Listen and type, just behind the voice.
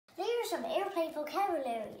some airplane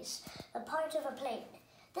vocabularies, the parts of a plane.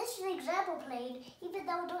 This is an example plane, even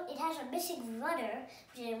though it has a missing rudder,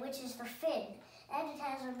 which is the fin, and it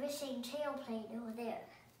has a missing tailplane over there.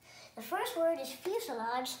 The first word is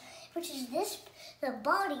fuselage, which is the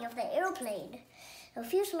body of the airplane. The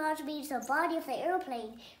fuselage means the body of the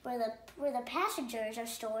airplane where the passengers are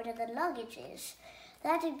stored and the luggage is.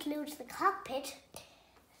 That includes the cockpit,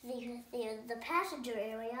 the passenger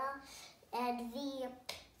area, and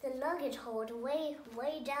the luggage hold way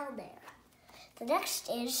down there. The next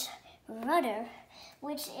is rudder,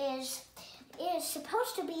 which is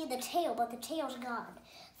supposed to be in the tail, but the tail's gone.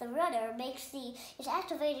 The rudder is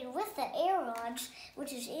activated with the ailerons,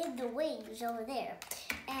 which is in the wings over there,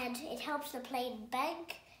 and it helps the plane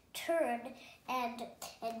bank, turn, and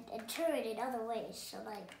turn in other ways. So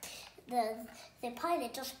like the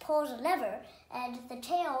pilot just pulls a lever, and the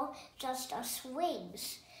tail just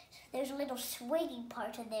swings. There's a little swinging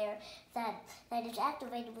part in there that is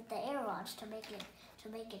activated with the ailerons to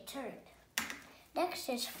make it turn. Next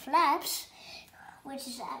is flaps, which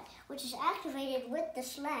is activated with the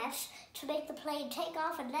slats to make the plane take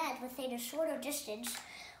off and land within a shorter distance,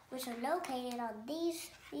 which are located on these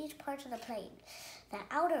parts of the plane. The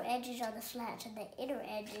outer edges are the slats and the inner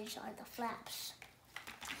edges are the flaps.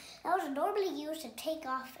 Those are normally used to take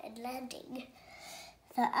off and landing.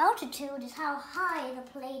 The altitude is how high the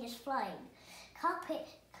plane is flying. Cockpit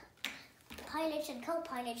pilots and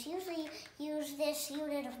co-pilots usually use this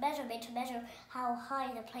unit of measurement to measure how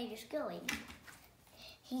high the plane is going.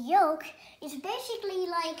 Yoke is basically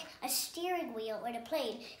like a steering wheel in a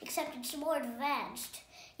plane, except it's more advanced.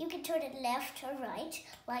 You can turn it left or right,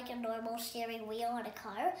 like a normal steering wheel on a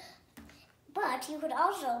car, but you could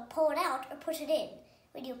also pull it out or push it in.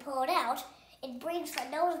 When you pull it out, it brings the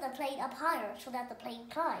nose of the plane up higher so that the plane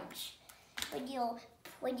climbs. When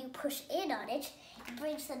you push in on it, it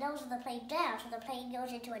brings the nose of the plane down so the plane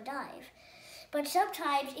goes into a dive. But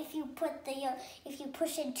sometimes if you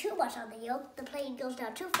push in too much on the yoke, the plane goes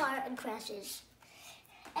down too far and crashes.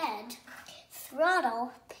 And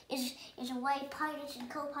throttle is a way pilots and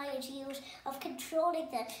co-pilots use of controlling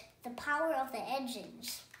the power of the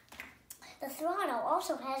engines. The throttle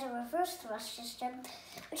also has a reverse thrust system,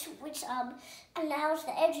 which allows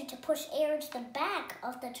the engine to push air into the back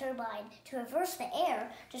of the turbine to reverse the air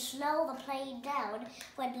to slow the plane down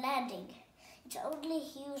when landing. It's only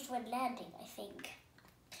used when landing, I think.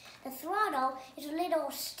 The throttle is a little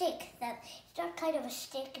stick it's not kind of a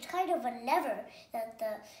stick, it's kind of a lever that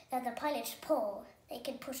the pilots pull. They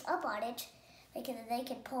can push up on it, they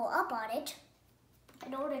can pull up on it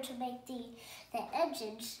in order to make the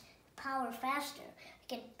engines power faster.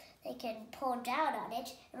 They can pull down on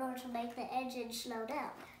it in order to make the engine slow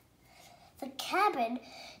down. The cabin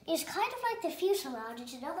is kind of like the fuselage.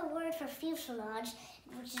 It's another word for fuselage,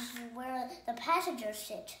 which is where the passengers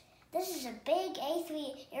sit. This is a big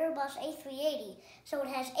Airbus A380, so it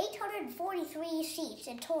has 843 seats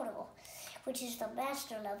in total, which is the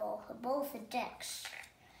master level of both the decks.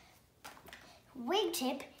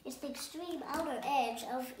 Wingtip is the extreme outer edge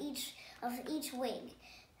of each wing.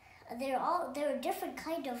 There are different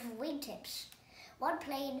kind of wingtips. One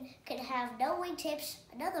plane can have no wingtips,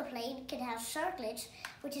 another plane can have circlets,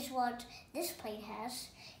 which is what this plane has.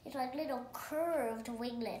 It's like little curved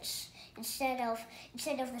winglets. Instead of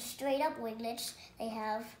the straight up winglets, they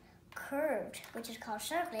have curved, which is called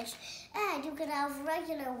circlets. And you can have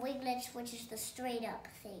regular winglets, which is the straight up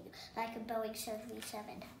thing, like a Boeing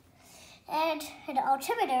 737. And an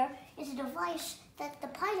altimeter is a device that the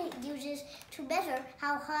pilot uses to measure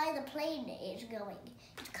how high the plane is going.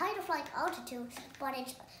 It's kind of like altitude, but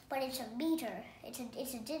it's a meter.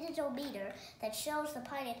 It's a digital meter that shows the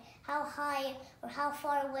pilot how high or how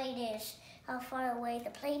far away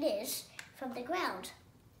the plane is from the ground.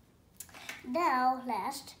 Now,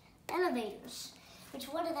 last, elevators, which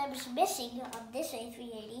one of them is missing on this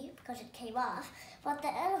A380 because it came off, but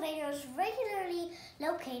the elevator is regularly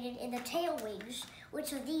located in the tail wings,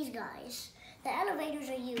 which are these guys. The elevators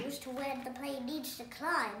are used when the plane needs to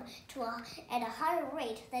climb at a higher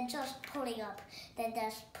rate than just pulling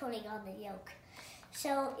on the yoke.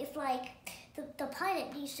 So if like the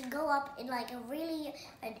pilot needs to go up in like a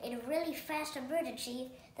really fast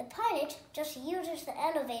emergency, the pilot just uses the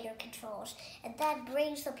elevator controls, and that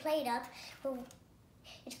brings the plane up.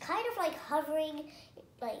 It's kind of like hovering,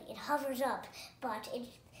 like it hovers up, but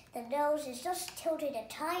the nose is just tilted a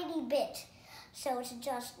tiny bit, so it's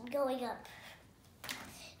just going up.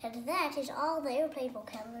 And that is all the airplane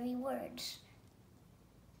vocabulary words.